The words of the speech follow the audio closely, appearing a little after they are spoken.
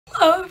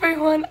Hello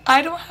everyone,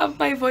 I don't have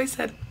my voice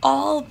at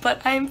all,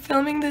 but I am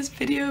filming this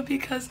video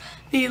because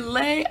the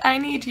Lay I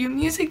Need You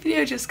music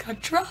video just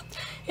got dropped.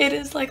 It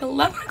is like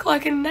 11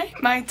 o'clock at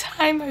night, my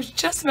time. I was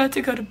just about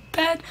to go to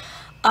bed.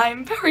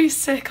 I'm very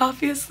sick,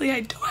 obviously. I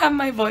don't have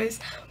my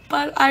voice,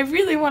 but I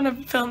really want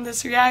to film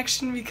this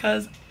reaction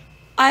because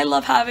I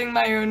love having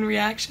my own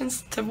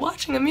reactions to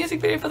watching a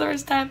music video for the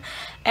first time,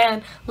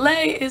 and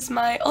Lay is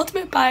my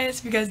ultimate bias.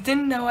 If you guys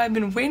didn't know, I've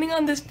been waiting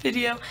on this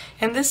video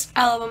and this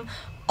album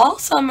all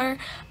summer,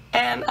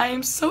 and I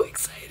am so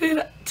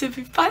excited to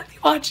be finally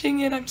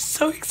watching it. I'm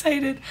so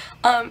excited.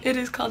 It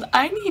is called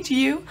I Need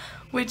You,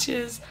 which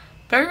is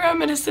very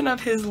reminiscent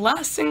of his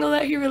last single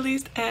that he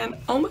released, and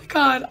oh my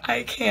god,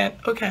 I can't.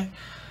 Okay,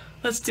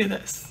 let's do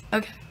this.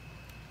 Okay,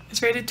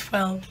 it's rated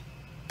 12.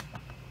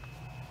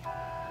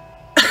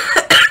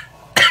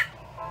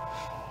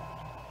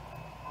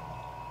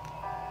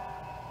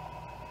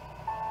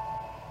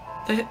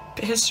 The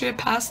history of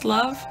past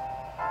love.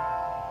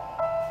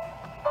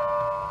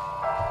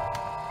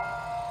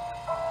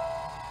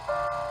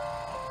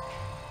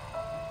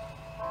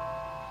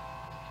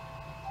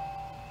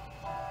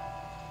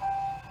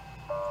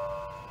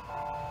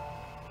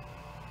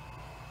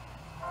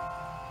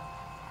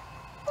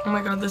 Oh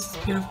my god, this is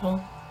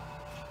beautiful.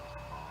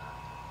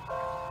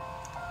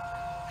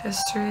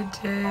 History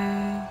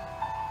day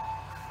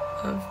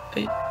of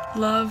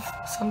love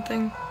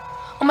something.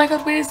 Oh my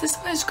god, wait, is this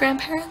about his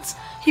grandparents?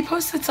 He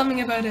posted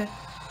something about it.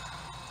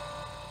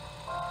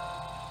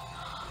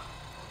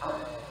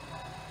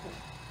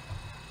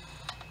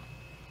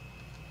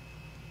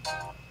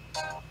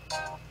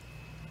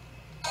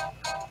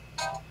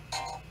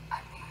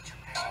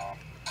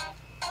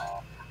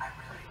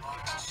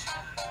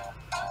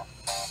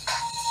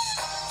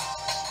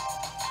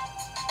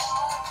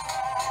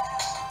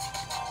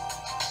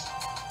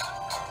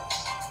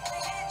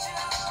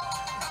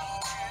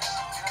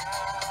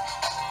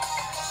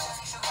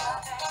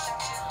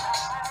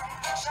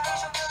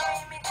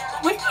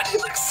 Oh my god, he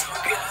looks so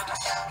good!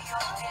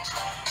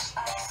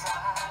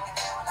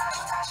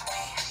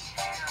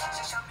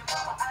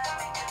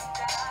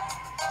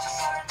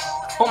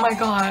 Oh my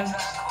god,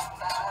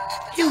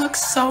 he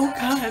looks so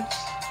good!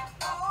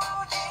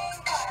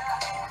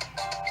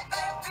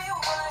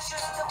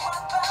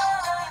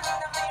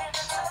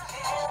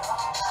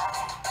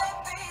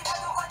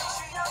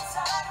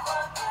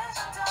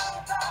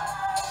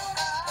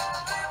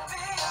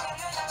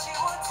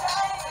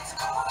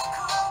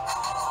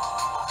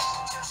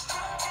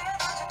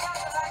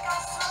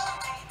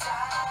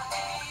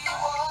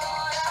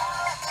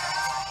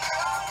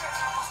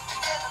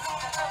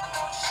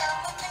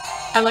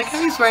 I like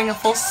how he's wearing a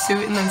full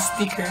suit and then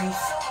sneakers.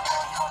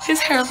 His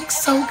hair looks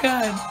so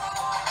good.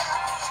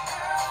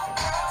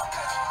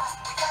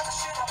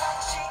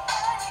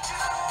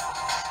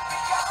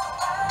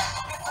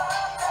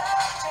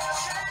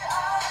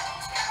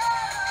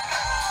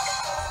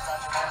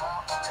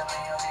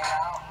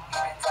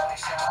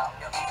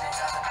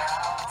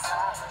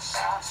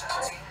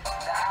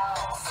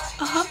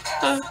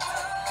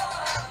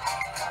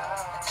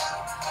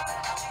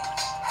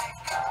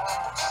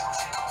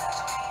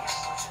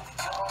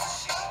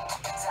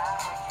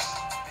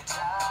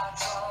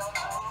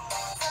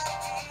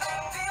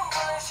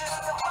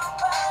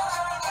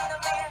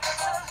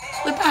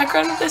 The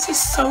background of this is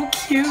so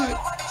cute.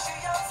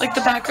 Like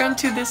the background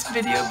to this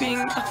video being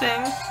a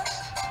thing.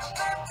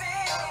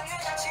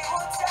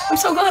 I'm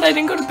so glad I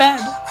didn't go to bed.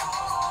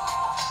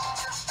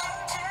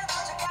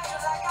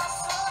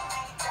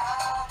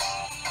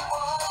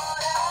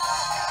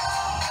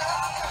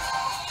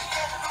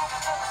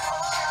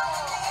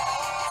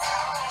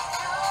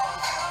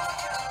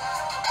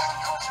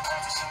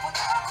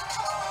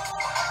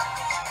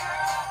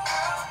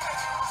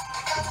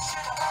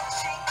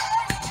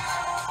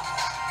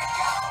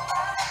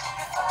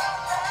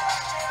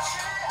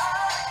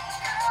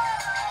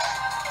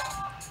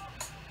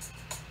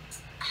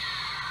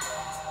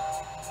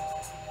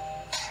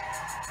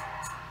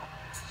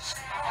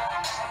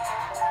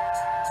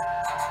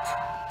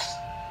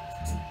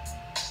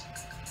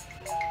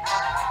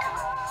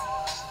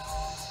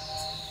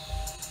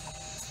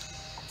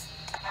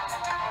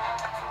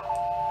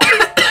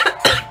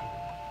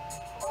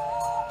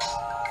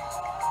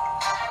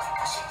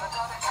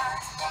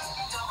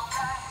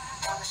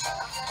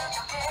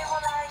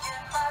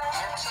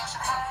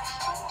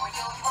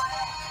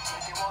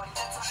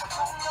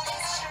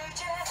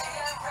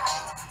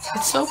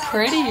 It's so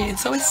pretty,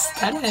 it's so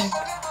aesthetic.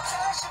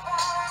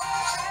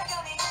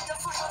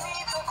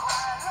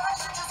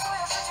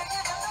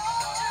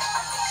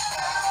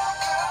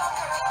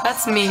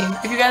 That's me.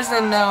 If you guys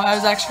didn't know, I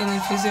was actually in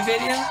the music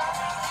video.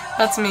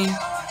 That's me.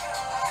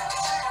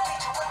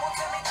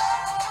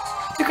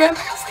 The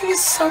grandparents thing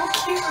is so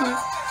cute.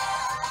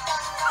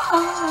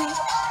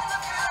 Oh.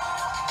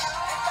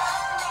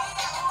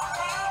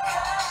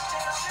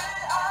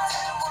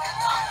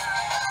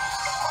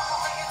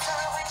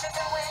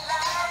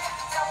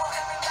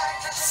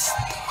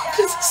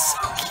 This is so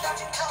cute.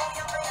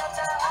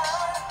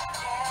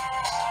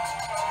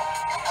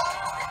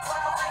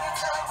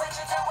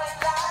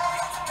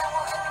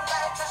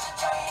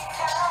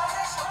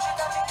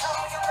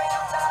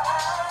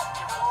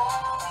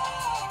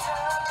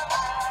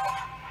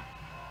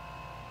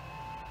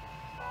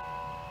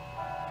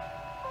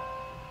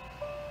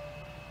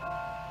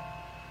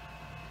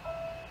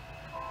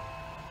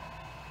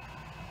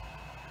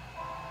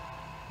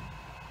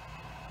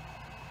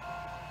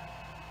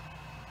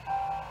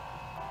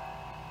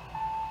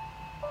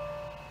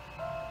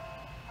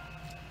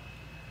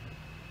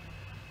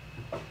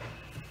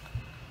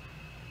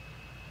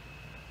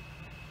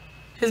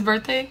 His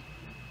birthday?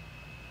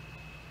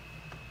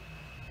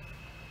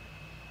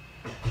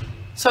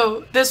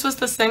 So this was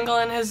the single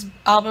and his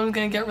album's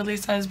gonna get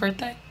released on his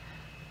birthday?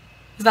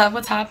 Is that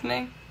what's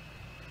happening?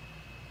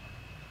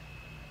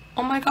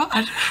 Oh my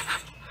god.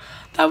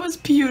 That was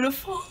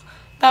beautiful.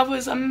 That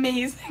was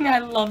amazing. I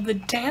love the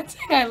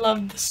dancing. I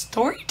love the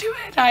story to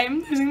it. I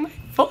am losing my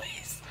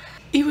voice.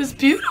 He was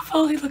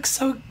beautiful. He looked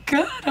so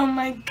good. Oh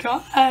my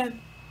god.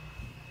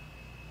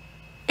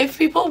 If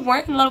people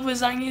weren't in love with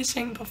ZHANG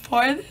YIXING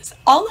before this,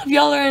 all of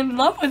y'all are in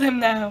love with him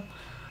now.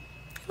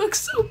 He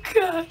looks so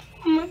good.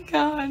 Oh my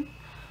god.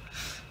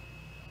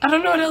 I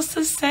don't know what else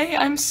to say.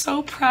 I'm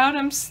so proud.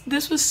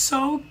 This was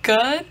so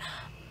good.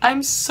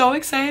 I'm so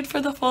excited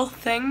for the full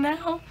thing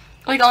now.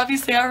 Like,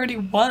 obviously I already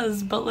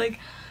was, but like,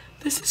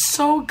 this is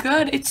so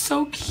good. It's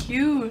so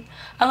cute.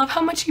 I love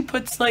how much he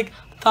puts like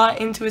thought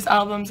into his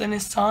albums and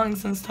his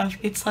songs and stuff.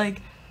 It's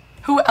like,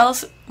 who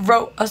else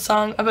wrote a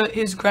song about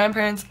his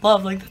grandparents'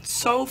 love? Like, that's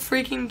so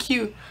freaking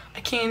cute.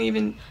 I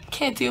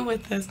can't deal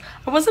with this.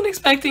 I wasn't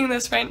expecting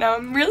this right now.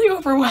 I'm really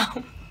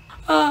overwhelmed.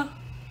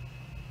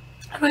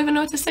 I don't even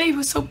know what to say. It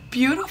was so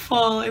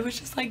beautiful. It was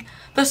just like,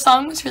 the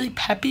song was really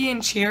peppy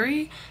and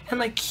cheery and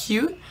like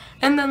cute.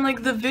 And then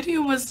like the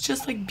video was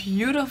just like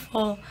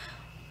beautiful.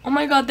 Oh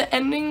my god, the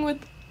ending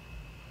with,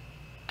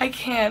 I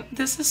can't.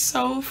 This is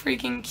so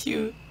freaking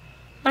cute.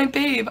 My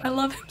babe, I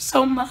love him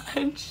so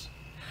much.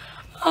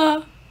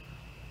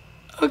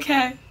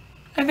 Okay.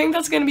 I think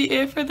that's gonna be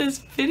it for this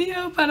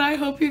video, but I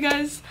hope you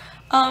guys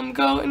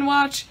go and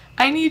watch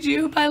I Need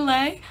You by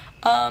Lay.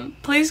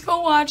 Please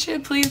go watch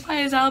it. Please buy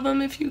his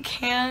album if you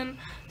can.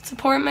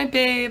 Support my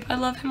babe. I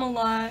love him a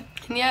lot.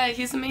 And yeah,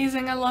 he's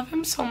amazing. I love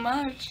him so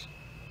much.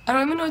 I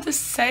don't even know what to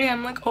say.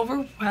 I'm like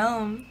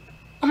overwhelmed.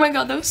 Oh my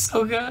god, that was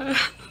so good.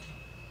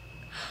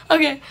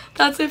 Okay,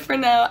 that's it for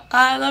now.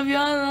 I love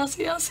y'all and I'll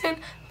see y'all soon.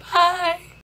 Bye!